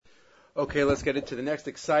Okay, let's get into the next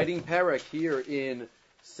exciting parak here in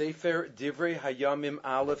Sefer Divrei Hayamim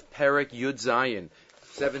Aleph Parak Yud Zayin,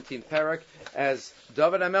 17th parak. As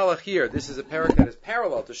David HaMelech here, this is a parak that is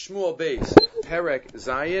parallel to Shmuel Beis Parak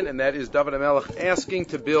Zayin, and that is David HaMelech asking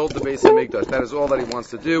to build the Beis HaMikdash. That is all that he wants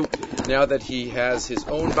to do. Now that he has his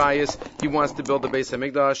own bias, he wants to build the Beis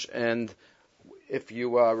HaMikdash, and if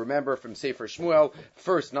you remember from Sefer Shmuel,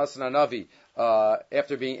 first Nasan HaNavi,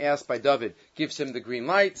 after being asked by David, gives him the green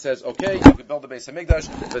light, says, okay, you can build the Beis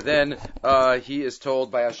HaMikdash, but then he is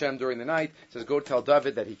told by Hashem during the night, says, go tell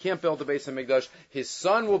David that he can't build the Beis HaMikdash, his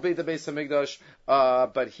son will be the Beis HaMikdash,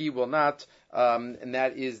 but he will not, and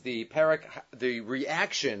that is the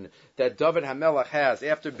reaction that David HaMelech has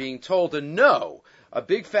after being told a no, a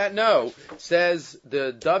big fat no, says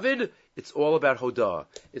the David, it's all about Hodah.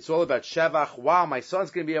 It's all about Shavach. Wow, my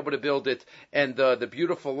son's going to be able to build it. And the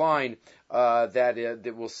beautiful line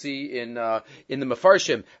that we'll see in the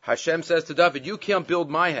Mefarshim, Hashem says to David, you can't build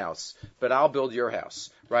my house, but I'll build your house.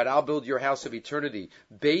 Right? I'll build your house of eternity.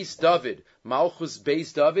 Beis David, Malchus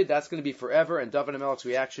Beis David, that's going to be forever. And David HaMelech's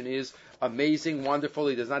reaction is amazing, wonderful.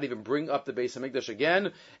 He does not even bring up the Beis HaMikdash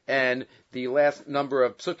again. And the last number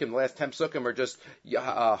of psukim, the last 10 psukim are just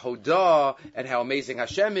Hodah and how amazing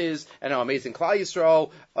Hashem is and how amazing Klal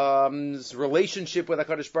Yisrael's relationship with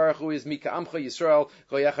HaKadosh Baruch Hu is Mika Amcha Yisrael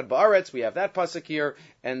Goyachad Ba'aretz. We have that pasuk here.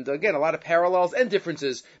 And again, a lot of parallels and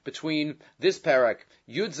differences between this parak,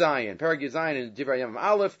 Yud Zayin, Parak Yud Zayin and Divrei Hayamim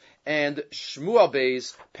Aleph, and Shmuel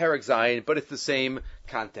Beis, Parak Zayin, but it's the same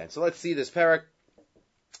content. So let's see this parak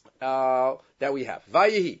that we have.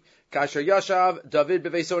 Vayehi, Kasher Yashav, David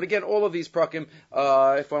Beveso. And again, all of these prakim,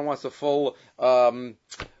 if one wants a full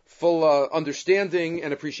understanding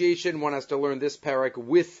and appreciation, one has to learn this parak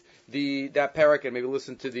with that parak, and maybe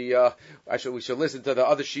listen to we should listen to the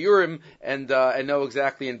other shiurim and know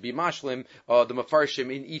exactly and be mashlim the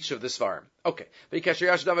mafarshim in each of the svarim. Okay. When David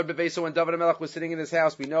HaMelech was sitting in his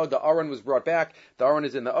house, we know the Aron was brought back. The Aron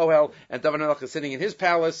is in the Ohel, and David HaMelech is sitting in his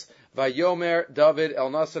palace. Vayomer David El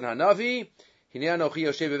Nasan HaNavi.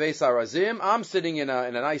 I'm sitting in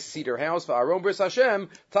a nice cedar house. Va'aron bris Hashem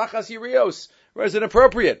tachas yirios. Where is it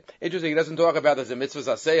appropriate? Interesting. He doesn't talk about there's a mitzvah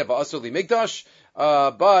zaseh of asur li mikdash,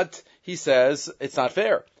 but he says it's not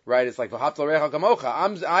fair, right? It's like I have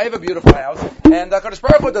a beautiful house, and HaKadosh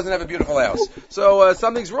Baruch Hu doesn't have a beautiful house, so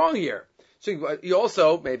something's wrong here. So he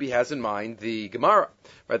also maybe has in mind the Gemara,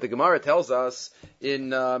 right? The Gemara tells us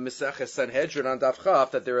in Maseches Sanhedrin on Daf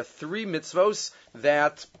Chaf that there are 3 mitzvos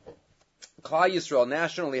that Klal Yisrael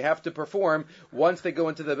nationally have to perform once they go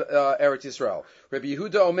into the Eretz Yisrael. Rabbi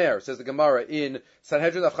Yehuda Omer, says the Gemara in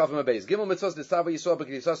Sanhedrin Daf Chaf Beis, Gimel mitzvos d'Sava Yisrael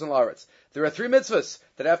b'Knisas La'aretz. There are 3 mitzvos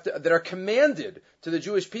that are commanded to the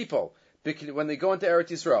Jewish people when they go into Eretz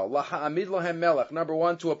Yisrael. Laha'amid lohem melech, number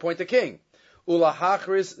 1, to appoint a king.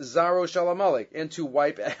 Ulahachris zaro shal Amalek, and to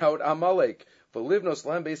wipe out Amalek. V'livnos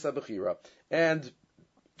lahem beis habechira, and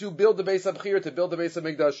to build the Beis HaBechira, to build the Beis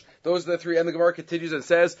HaMikdash. Those are the 3. And the Gemara continues and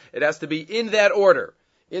says it has to be in that order.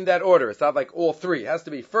 In that order. It's not like all 3. It has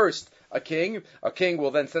to be first a king. A king will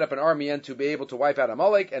then set up an army and to be able to wipe out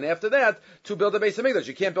Amalek. And after that, to build the Beis HaMikdash.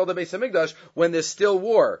 You can't build the Beis HaMikdash when there's still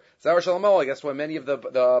war. Zar Shal Amalek. That's why many of the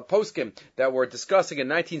poskim that were discussing in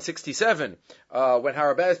 1967, when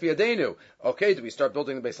Harabaz B'Yadenu, okay, do we start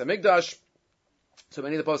building the Beis HaMikdash? So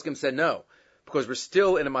many of the poskim said no, because we're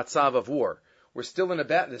still in a matzav of war. We're still in a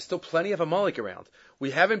battle. There's still plenty of Amalek around. We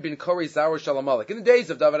haven't been Kori Zawar Shal Amalek. In the days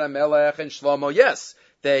of David HaMelech and Shlomo, yes,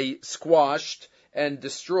 they squashed and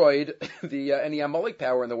destroyed any Amalek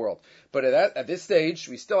power in the world. But at this stage,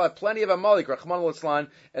 we still have plenty of Amalek, Rachmana litzlan,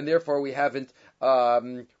 and therefore we haven't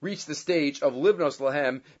reached the stage of Livnos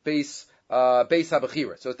Lahem Beis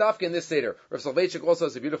HaBechira. So Tafka in this Seder, Rav Soloveitchik also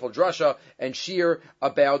has a beautiful drasha and shir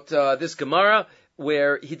about this Gemara,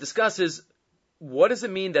 where he discusses what does it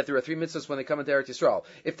mean that there are 3 mitzvahs when they come into Eretz Yisrael?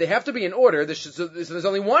 If they have to be in order, there's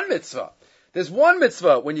only 1 mitzvah. There's 1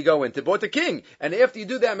 mitzvah when you go in to both the king. And after you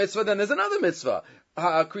do that mitzvah, then there's another mitzvah,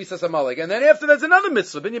 Krisas Amalek. And then after there's another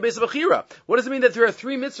mitzvah, Binyan Beis HaBechira. What does it mean that there are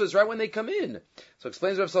 3 mitzvahs right when they come in? So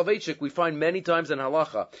explains Rav Soloveitchik, we find many times in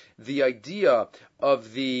halacha the idea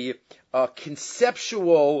of the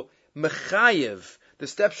conceptual mechayev, the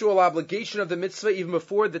stepsual obligation of the mitzvah even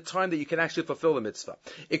before the time that you can actually fulfill the mitzvah.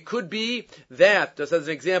 It could be that, just as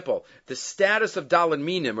an example, the status of Dalan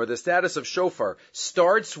Minim, or the status of Shofar,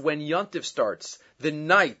 starts when Yontif starts, the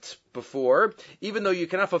night before, even though you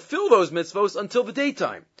cannot fulfill those mitzvahs until the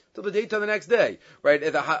daytime. Till the daytime the next day. Right?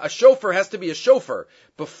 A shofar has to be a shofar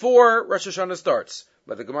before Rosh Hashanah starts.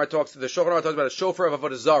 But the Gemara talks about a shofar of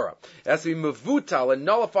Avodah Zarah. It has to be mevutal and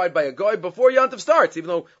nullified by a goy before Yontif starts, even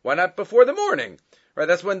though, why not before the morning? Right,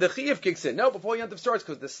 that's when the chiyuv kicks in. No, before Yom Tov starts,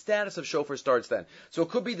 because the status of shofar starts then. So it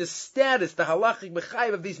could be the status, the halachic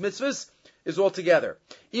mechayiv of these mitzvahs is all together.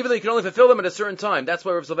 Even though you can only fulfill them at a certain time. That's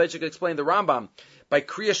why Rav Soloveitchik explained the Rambam by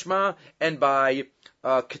Kriya Shema and by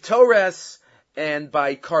Ketores and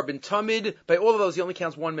by Carbon Tamid. By all of those, he only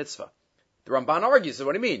counts one mitzvah. The Ramban argues, so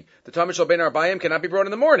what do you mean? The Tamid Shal Ben Arbayim cannot be brought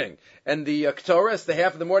in the morning. And the Ketores, the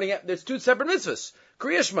half of the morning, there's two separate mitzvahs.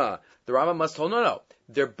 Kriya Shema. The Rambam must hold, no.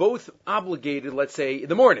 They're both obligated, let's say, in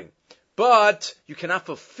the morning. But you cannot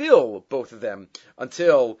fulfill both of them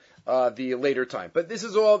until the later time. But this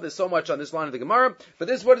is all, there's so much on this line of the Gemara, but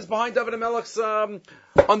this is what is behind David HaMelech's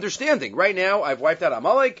understanding. Right now, I've wiped out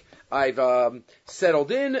Amalek, I've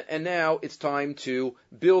settled in, and now it's time to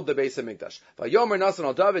build the Beis HaMikdash. Vayomer Nasan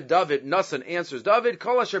al David, Nasan answers David,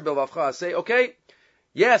 Kol asher bilvavcha, say, okay,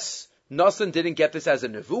 yes, Nasan didn't get this as a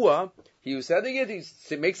nevuah. He was saying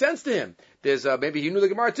it makes sense to him. There's maybe he knew the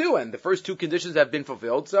Gemara too, and the first two conditions have been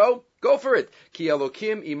fulfilled, so go for it. Ki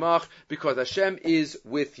Elokim imach, because Hashem is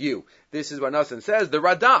with you. This is what Nasan says. The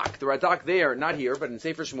Radak there, not here, but in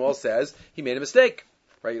Sefer Shmuel says he made a mistake.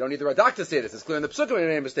 Right? You don't need the Radak to say this. It's clear in the Psukim he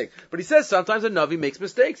made a mistake. But he says sometimes a Navi makes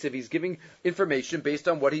mistakes if he's giving information based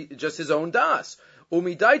on what just his own das.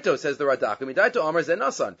 Umidaito, says the Radak. Umidaito Amar Zen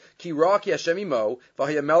Nasan. Ki ra ki Hashem imo,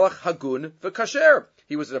 v'haya melech hagun v'kasher.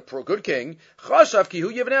 He was a good king. Chashav ki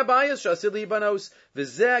hu yivnei abayis shasid libanos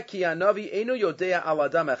v'zeh ki hanavi eno yodea al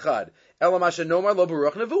adam echad ela ma shenomar lo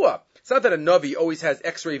baruch nevuah. It's not that a navi always has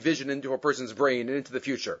X-ray vision into a person's brain and into the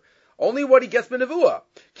future. Only what he gets from nevuah.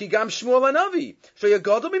 Ki gam Shmuel hanavi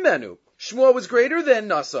sheyagadol mimenu. Shmuel was greater than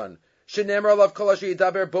Nasan. Shenemar alav kol asher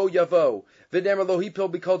yidaber bo yavo v'nemar lo hipil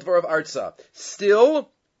b'kol dvarav artza.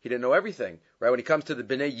 Still, he didn't know everything. Right when he comes to the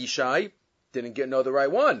Bnei Yishai. Didn't know the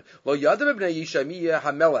right one. Lo yadav ibnei Yishai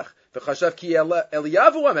hamelech v'chashav ki Eliyavu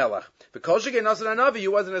hamelech v'kol shekei Nasan hanavi. He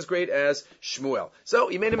wasn't as great as Shmuel. So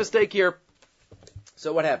he made a mistake here.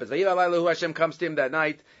 So what happens? Hashem comes to him that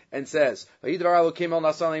night and says,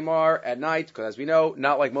 at night, because as we know,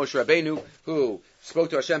 not like Moshe Rabbeinu, who spoke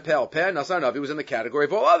to Hashem peh al peh, Nasan Navi was in the category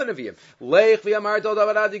of all other Nevi'im. Lech v'yamar tol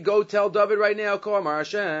David adi, go tell David right now, ko amar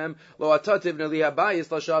Hashem, lo atativ neli habayis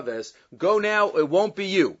l'shaves. Go now, it won't be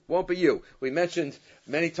you. We mentioned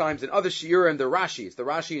many times in other shiurim the Rashis, the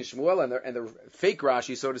Rashi and Shmuel and the fake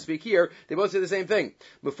Rashi, so to speak here, they both say the same thing.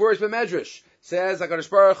 Mefurish b'medrash says HaKadosh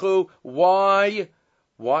Baruch Hu, why,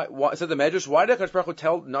 said the Medrash, why did HaKadosh Baruch Hu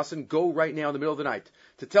tell Nasan, go right now in the middle of the night?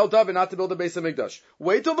 To tell David not to build a Beis HaMikdash.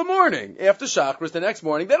 Wait till the morning. After Shachris, the next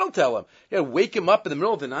morning, then he'll tell him. You gotta wake him up in the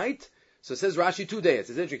middle of the night? So it says Rashi 2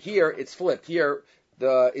 days. It's interesting. Here, it's flipped. Here,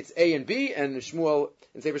 it's A and B, and Shmuel,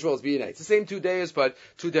 in Sefer Shmuel, it's B and A. It's the same 2 days, but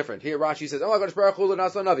two different. Here, Rashi says, oh, HaKadosh Baruch Hu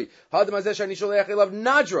l'Nasan Navi. Hadamazeh shani sholech elav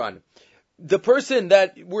Nadran. The person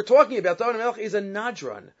that we're talking about, David HaMelech, is a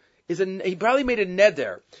Nadran. He probably made a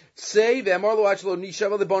neder. Say,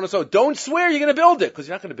 don't swear you're going to build it, because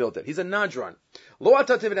you're not going to build it. He's a nadran. Or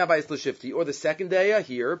the second day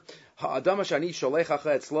here,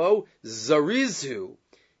 zarizhu.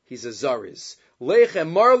 He's a zariz. You think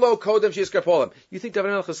David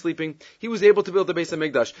HaMelech is sleeping? He was able to build the Beis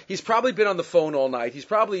HaMikdash. He's probably been on the phone all night. He's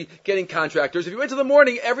probably getting contractors. If you wait till the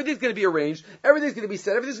morning, everything's going to be arranged. Everything's going to be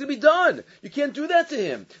set. Everything's going to be done. You can't do that to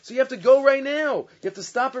him. So you have to go right now. You have to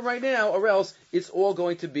stop him right now, or else it's all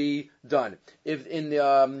going to be done. If in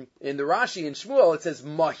the Rashi in Shmuel it says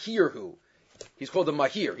mahirhu. He's called a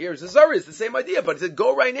mahir. Here's the zariz, the same idea, but he said,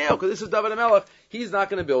 go right now, because this is David HaMelech. He's not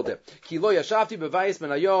going to build it. Ki lo yashavti b'vayis ben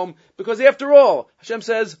hayom, because after all, Hashem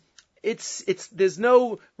says, there's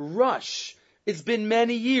no rush. It's been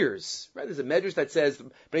many years. Right? There's a medrash that says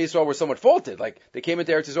Bnei Yisrael were somewhat faulted, like they came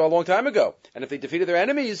into Eretz Yisrael a long time ago, and if they defeated their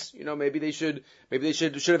enemies, maybe they should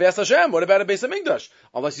have asked Hashem, what about a Beis HaMikdash?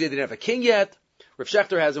 Unless they didn't have a king yet. Rav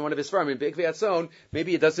Shechter has in one of his firm in Be'ikvei Atzon,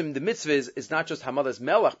 maybe it doesn't, the mitzvah is not just Hamada's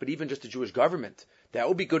Melech, but even just a Jewish government. That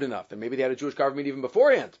would be good enough. And maybe they had a Jewish government even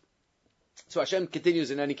beforehand. So Hashem continues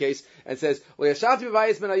in any case and says, I haven't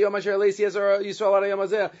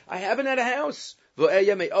had a house. I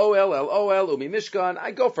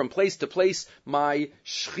go from place to place. My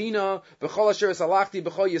Shechina,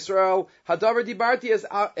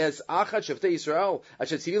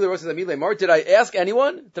 Did I ask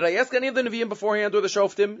anyone? Did I ask any of the Nevi'im beforehand or the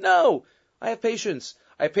Shoftim? No. I have patience.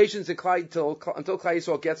 Until Klai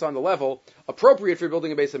Yisrael gets on the level appropriate for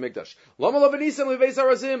building a Beis HaMikdash.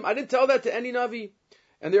 I didn't tell that to any Navi.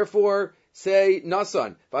 And therefore, say,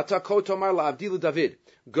 Nasan, David.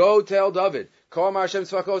 Go tell David. I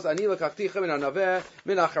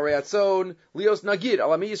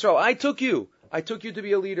took you. I took you to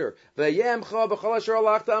be a leader. I'm going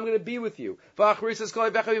to be with you. And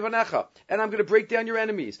I'm going to break down your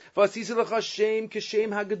enemies. I'm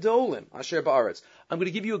going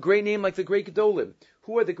to give you a great name like the great Gedolim.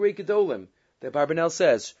 Who are the great Gedolim? The Barbanel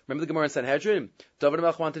says, remember the Gemara in Sanhedrin? David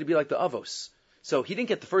HaMelech wanted to be like the Avos. So he didn't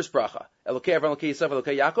get the first bracha. Elokei Avram, Elokei Yisrael,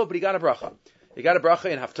 Elokei Yaakov, but he got a bracha. He got a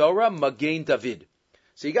bracha in Haftorah, Magen David.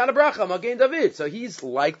 So he got a bracha, Magen David. So he's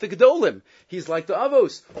like the Gedolim. He's like the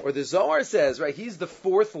Avos. Or the Zohar says, right, he's the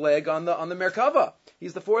fourth leg on the Merkava.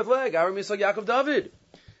 He's the fourth leg. Avram, Yisrael, Yaakov, David.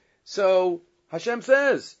 So Hashem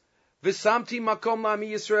says, V'samti makom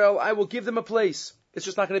la'ami Yisrael, I will give them a place. It's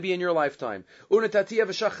just not going to be in your lifetime. Unatatiya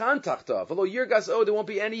v'shachan tachta. V'lo yirgas there won't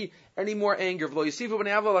be any more anger. V'lo yisifu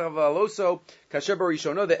b'ne'avaloso kasher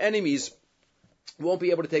barishono. The enemies won't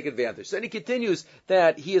be able to take advantage. So then he continues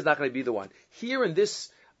that he is not going to be the one. Here in this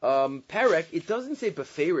parak, it doesn't say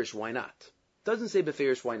beferish, why not? Doesn't say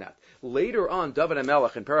beferish, why not? Later on, David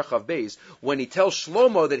HaMelech in Perach Chav Beis, when he tells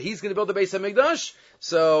Shlomo that he's going to build the Beis HaMikdash,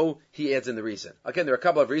 so he adds in the reason. Again, there are a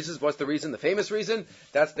couple of reasons. What's the reason? The famous reason.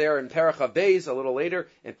 That's there in Perach Chav Beis, a little later,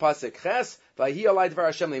 in Pasuk Ches. Vahi alai dvar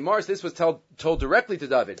Hashem leimar. This was told directly to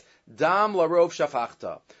David. Dam larov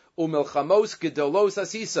shafachta. Umilchamos gedolos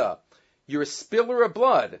asisa. You're a spiller of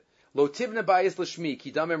blood. Lo tivna bayis l'shmi,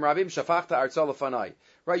 ki damim rabim shafachta arza lefanai.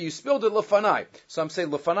 Right, you spilled it lefanai. Some say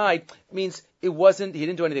lefanai means he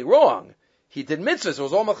didn't do anything wrong. He did mitzvahs. It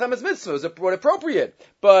was all Melchemes mitzvahs. It was appropriate.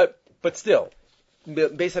 But still,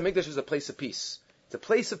 Beis HaMikdash is a place of peace. It's a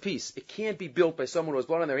place of peace. It can't be built by someone who has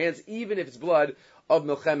blood on their hands, even if it's blood of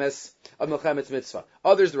Melchemes mitzvah.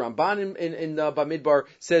 Others, the Ramban in Bamidbar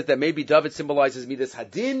says that maybe David symbolizes Midas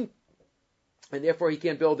Hadin, and therefore he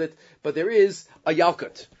can't build it. But there is a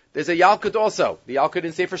Yalkut. There's a Yalkut also. The Yalkut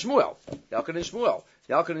in Sefer Shmuel. Yalkut in Shmuel.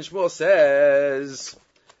 Yalkut in Shmuel says,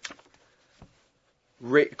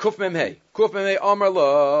 Kuf Memhei Amar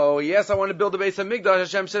Lo. Yes, I want to build a Beis HaMikdash.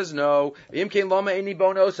 Hashem says no.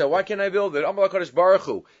 Why can't I build it? Amar LaKadosh Baruch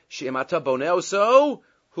Hu. She'emata boneoso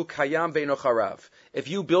hu kayam beino charav. If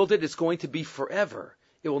you build it, it's going to be forever.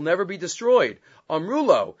 It will never be destroyed.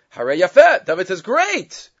 Amrulo Hare Yafet. David says,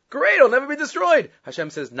 great, it'll never be destroyed. Hashem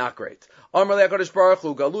says, not great. Amar LaKadosh Baruch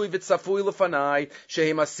Hu galui v'tzafui lefanai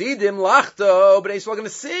shehem asidim lachto. But Yisrael are going to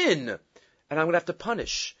sin, and I'm going to have to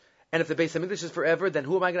punish. And if the Beis HaMikdash is forever, then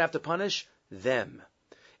who am I going to have to punish? Them.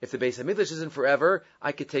 If the Beis HaMikdash isn't forever,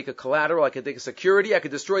 I could take a collateral, I could take a security, I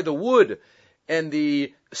could destroy the wood and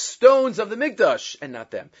the stones of the Mikdash, and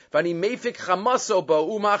not them. Vani mefik chamaso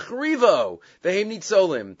bo umachrivo vehem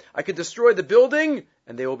nitzolim. I could destroy the building,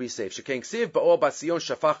 and they will be safe. Shekeng siv ba'ol basion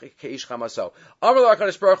shafach keish chamaso. Amar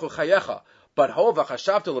LaKadosh Baruch Hu chayecha. But hova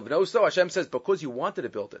chashavta levnoso. Hashem says, because you wanted to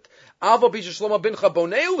build it. Avo bisha Shlomo bincha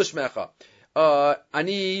boneu lishmecha.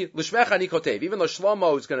 Ani lishmecha ani kotev. Even though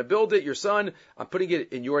Shlomo is going to build it, your son, I'm putting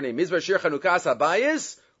it in your name. Mizbar shir chanukas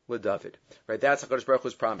habayis with David. Right, that's HaKadosh Baruch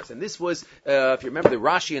Hu's promise. And this was, if you remember, the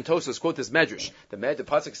Rashi and Tosfos quote this medrash. The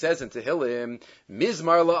pasuk says in Tehillim,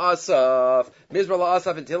 Mizmar la'asaf in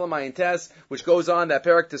Tehillim Ayin Tes, which goes on, that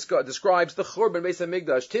parak describes the Churban Beis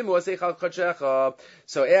HaMikdash. Timu aseichal kachecha.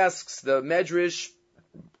 So asks the medrash,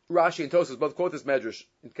 Rashi and Tosfos both quote this medrash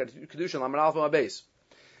in Kedushin Laman Alpha Mabes.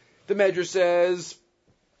 The medrash says,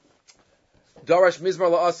 Darash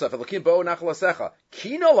Mizmar la'asaf, Elokim bo'o nachal asecha.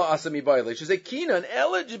 Kina la'asam ibayli. She said, Kina, an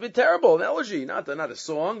elegy, but terrible, an elegy, not a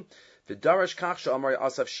song. The Darash kachsha amar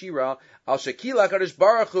asaf shira, al shekila kadosh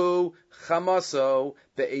baruch hu, chamaso,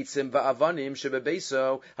 be'etzim va'avanim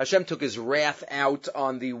shebebeso. Hashem took his wrath out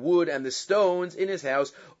on the wood and the stones in his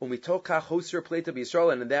house, umitokach hoser pleta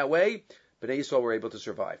b'Yisrael, and in that way, Bnei Yisrael were able to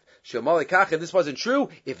survive. If this wasn't true,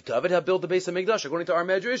 if David had built the Beis HaMikdash, according to our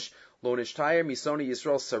Medrash, Lo nishtayir misoni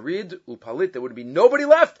Yisrael sarid upalit, there would be nobody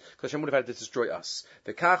left, because Hashem would have had to destroy us.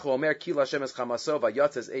 The Kach Omer Kila Hashem es chamaso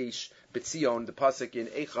v'yatzes eish b'tzion, the pasuk in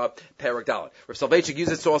Eicha Perek Dalet. Rav Soloveitchik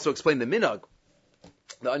uses it to also explain the minhag,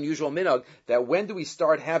 the unusual minhag, that when do we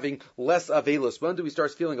start having less avelus? When do we start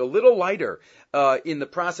feeling a little lighter in the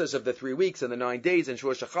process of the 3 weeks and the 9 days and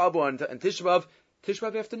Shua Shachabu and Tishbav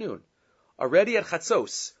afternoon? Already at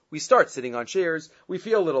Chatzos, we start sitting on chairs, we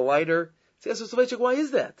feel a little lighter. So why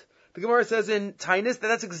is that? The Gemara says in Tainus that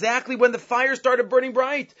that's exactly when the fire started burning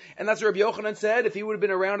bright. And that's what Rabbi Yochanan said, if he would have been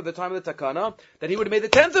around at the time of the Takana, then he would have made the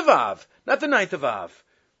 10th of Av, not the 9th of Av.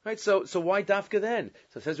 Right? So why Dafka then?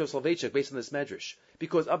 So it says Rabbi Soloveitchik based on this medrash.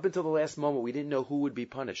 Because up until the last moment, we didn't know who would be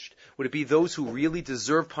punished. Would it be those who really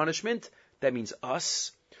deserve punishment? That means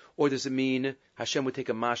us? Or does it mean Hashem would take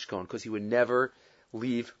a mashkon, because he would never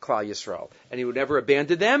leave Klal Yisrael. And he would never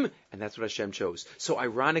abandon them, and that's what Hashem chose. So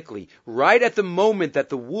ironically, right at the moment that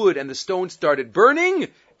the wood and the stone started burning,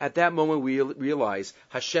 at that moment we realize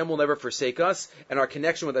Hashem will never forsake us, and our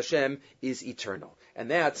connection with Hashem is eternal. And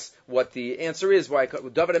that's what the answer is, why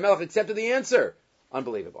David HaMelech accepted the answer.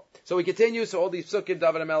 Unbelievable. So we continue. So all these psukim,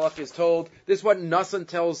 David HaMelech is told. This is what Nasan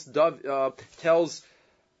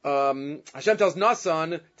Hashem tells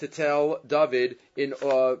Nasan to tell David in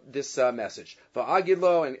this message.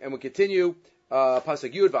 Va'agid and we continue.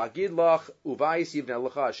 Pasuk Yud, va'agid lach uvayis yivneh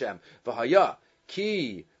lecha Hashem. V'haya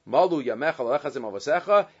ki malu yamecha lechazim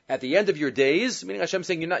avasecha. At the end of your days, meaning Hashem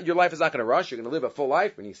saying your life is not going to rush. You're going to live a full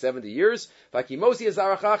life, meaning 70 years. V'kimosi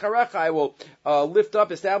azaracha acharecha. I will lift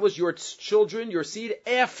up, establish your children, your seed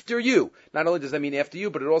after you. Not only does that mean after you,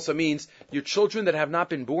 but it also means your children that have not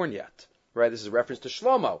been born yet. Right, this is a reference to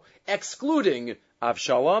Shlomo, excluding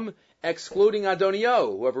Avshalom, excluding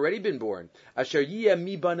Adoniyahu, who have already been born. Asher yiyeh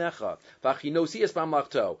mi banecha, v'achinosi es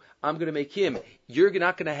b'amlachto. I'm going to make him. You're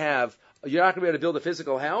not going to be able to build a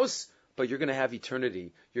physical house, but you're going to have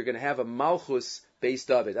eternity. You're going to have a malchus based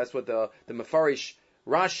of it. That's what the Mefarish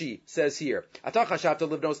Rashi says here. You thought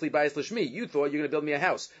you're going to build me a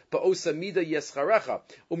house.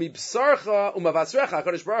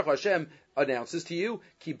 Hashem announces to you,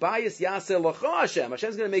 Hashem's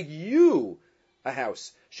going to make you a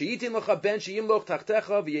house.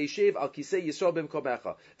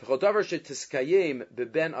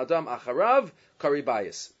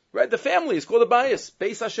 Right, the family is called a bias,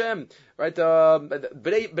 Beis Hashem. Right,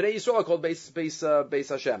 Bnei Yisrael are called Beis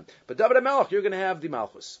Hashem. But David HaMelech, you're going to have the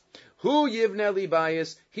Malchus. Hu yivneh li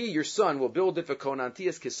bias, he, your son, will build it for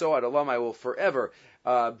Konantias Kiso ad Olam. I will forever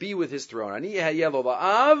be with his throne. Ani ehyeh lo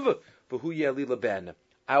la'av, v'hu yeh li leben.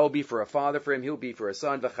 I will be for a father for him, he'll be for a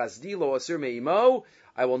son. V'chazdi lo asir me'imo.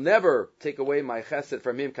 I will never take away my chesed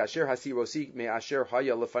from him. Kasher hasirosi me'asher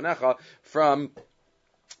haya lefanecha, from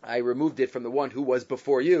I removed it from the one who was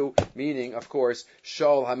before you, meaning, of course,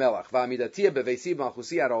 Shaul HaMelech. V'amidatia b'veisi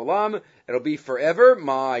malchusi ad olam. It'll be forever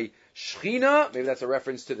my Shechina. Maybe that's a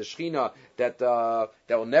reference to the Shechina that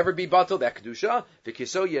will never be batal, that kedusha.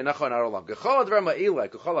 V'kiso yenachon ad olam. Gechol advar ma'ilai,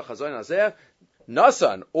 gechol ha'chazon hazeh.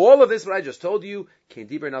 Nasan, all of this what I just told you, came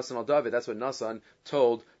Divrei Nasan al David. That's what Nasan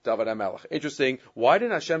told David HaMelech. Interesting. Why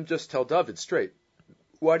didn't Hashem just tell David straight?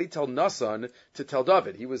 Why did he tell Nasan to tell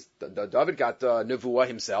David? David got Nevuah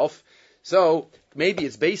himself. So maybe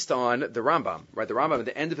it's based on the Rambam, right? The Rambam at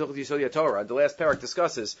the end of Hilchot Yisod Torah, the last parak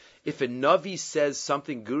discusses, if a Navi says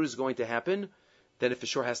something good is going to happen, then it for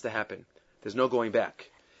sure has to happen. There's no going back.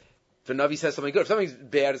 If a Navi says something good, if something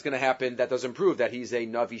bad is going to happen, that doesn't prove that he's a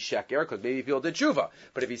Navi Sheker, because maybe people did tshuva.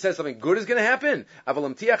 But if he says something good is going to happen,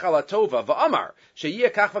 Avalam tiach ala tova va'amar,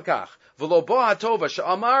 sheyeh kach v'kach, v'lo bo ha'tova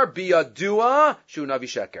she'amar biyadua shu Navi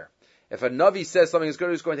Sheker. If a Navi says something is good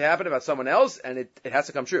is going to happen about someone else, and it has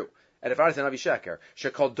to come true. And if not, it's a Navi Sheker.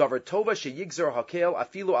 She'kol davar tova sheyigzer hakel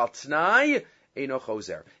afilu al t'nai, Eino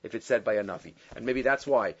Choser, if it's said by a Navi. And maybe that's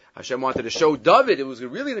why Hashem wanted to show David it was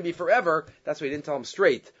really going to be forever. That's why he didn't tell him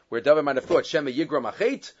straight, where David might have thought, Shema Yigram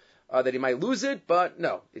Achet, that he might lose it, but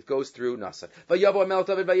no, it goes through Nasan. Vayavo Amel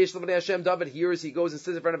David Vayesh L'Vnei Hashem. David hears, he goes and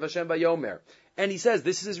sits in front of Hashem Vayomer. And he says,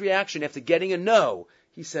 this is his reaction after getting a no.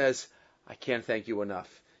 He says, I can't thank you enough.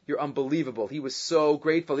 You're unbelievable. He was so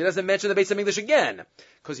grateful. He doesn't mention the Beis English again,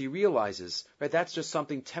 because he realizes, right, that's just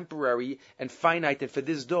something temporary and finite and for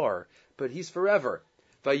this door. But he's forever.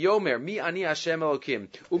 Vayomer, mi ani Hashem Elokim.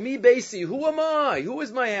 Umi beisi, who am I? Who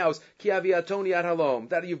is my house? Ki aviatoni ad halom.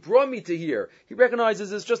 That you brought me to here. He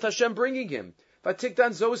recognizes it's just Hashem bringing him.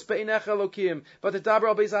 Vatiktan zos peinech Elokim. Vatadaber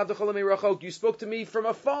al beis avdechol merachok. You spoke to me from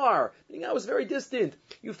afar. Meaning I was very distant.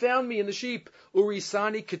 You found me in the sheep.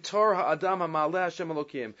 Urisani ketar ha'adam ha'maleh Hashem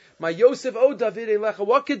Elokim. My Yosef o David elecha.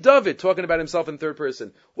 What could David, talking about himself in third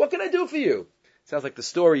person, what can I do for you? Sounds like the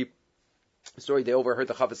story they overheard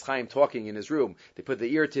the Chafetz Chaim talking in his room. They put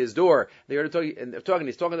the ear to his door. They heard him talking.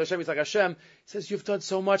 He's talking to Hashem. He's like, Hashem, he says, you've done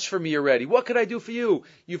so much for me already. What could I do for you?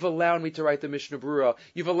 You've allowed me to write the Mishnah Berurah.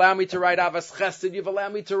 You've allowed me to write Avas Chesed. You've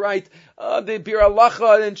allowed me to write the Bir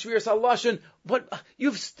Halacha and Shvir Salashin. But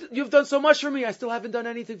you've done so much for me. I still haven't done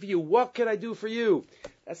anything for you. What can I do for you?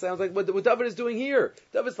 That sounds like what David is doing here.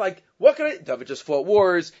 David's like, what can I? David just fought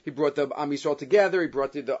wars. He brought the Am Yisrael together. He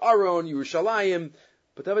brought the Aron, Yerushalayim.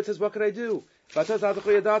 But David says, what can I do? It's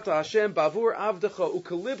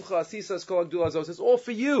all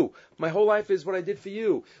for you. My whole life is what I did for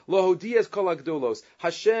you. Hashem,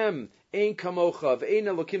 ein kamocha, ve'ein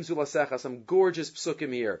elokim zulasecha. Some gorgeous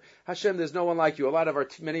psukim here. Hashem, there's no one like you.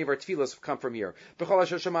 Many of our tefillas have come from here. Famous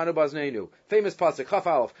pasuk, Chaf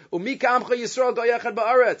Aleph. Umika amcha Yisrael goyachad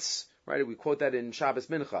ba'aretz. Right? We quote that in Shabbos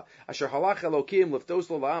Mincha. Asher halach Elokim liftos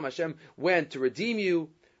lo la'am. Hashem went to redeem you.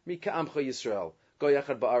 Mika amcha Yisrael. Go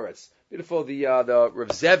yachad ba'aretz. Beautiful. The Rav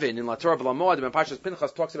Zevin in La Torah V'Lamodim and Parshas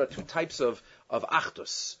Pinchas talks about two types of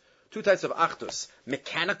achdus. Two types of achdus.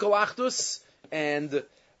 Mechanical achdus and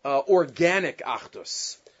organic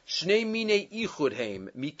achdus. Shnei mine ichud heim,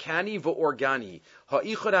 mikani v'organi.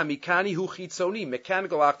 Ha'ichud ha-mikani hu chitzoni.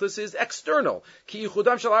 Mechanical achdus is external. Ki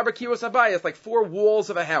ichudam shel arba kiros habayis. It's like four walls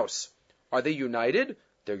of a house. Are they united?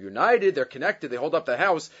 They're united, they're connected, they hold up the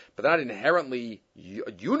house, but they're not inherently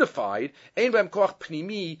unified. Ein b'hem koach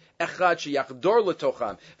pnimi echad sheyachdor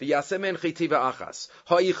l'tocham v'yasemen chitiva achas.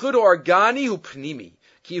 Ha'ichud organi hu pnimi.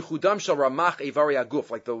 Ki yichudam shel ramach eivari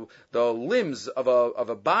aguf, like the limbs of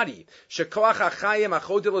a body. Shekoach hachayim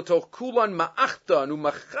achodil l'toch kulan ma'achtan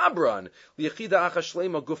u'machabran liyichida achas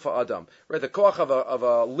shleima gufa adam. Right, the koach of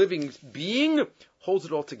a living being holds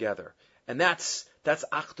it all together, and that's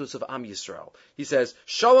achdus of Am Yisrael. He says,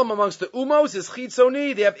 Shalom amongst the umos is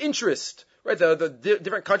chitzoni, they have interest. Right, the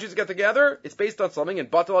different countries get together, it's based on something,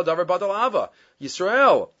 and batal adavar batal ava.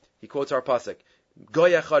 Yisrael, he quotes our pasuk,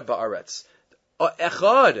 Goy echad ba'aretz.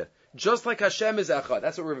 Echad, just like Hashem is echad.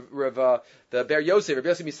 That's what the Ber Yosef, Rabbi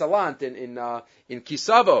Yosef Misalant in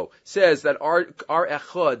Kisavo says, that our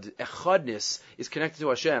echadness is connected to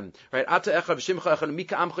Hashem. Right? Ata echad v'shimcha echad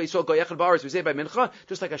mika amcha Yisrael go echad ba'aretz. We say by mincha,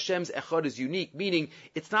 just like Hashem's echad is unique, meaning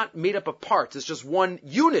it's not made up of parts. It's just one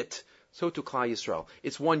unit. So to Klal Yisrael,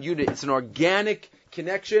 it's one unit. It's an organic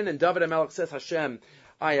connection. And David HaMelech says, Hashem,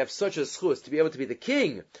 I have such a schus to be able to be the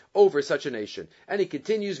king over such a nation. And he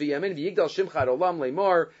continues, V'yamin v'yigdal shimcha ad olam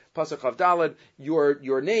leimor, pasuk Chav Daled,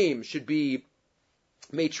 your name should be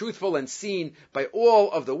made truthful and seen by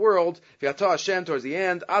all of the world. V'yata Hashem, towards the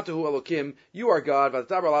end, Atahu Elokim, you are God,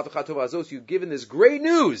 v'atabar alatacha tova azos, you've given this great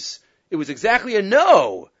news. It was exactly a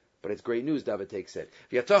no, but it's great news, David takes it.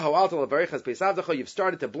 You've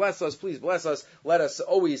started to bless us, please bless us, let us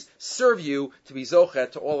always serve you to be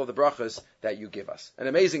zochet to all of the brachas that you give us. An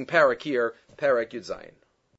amazing parak here, parak Yud Zayin.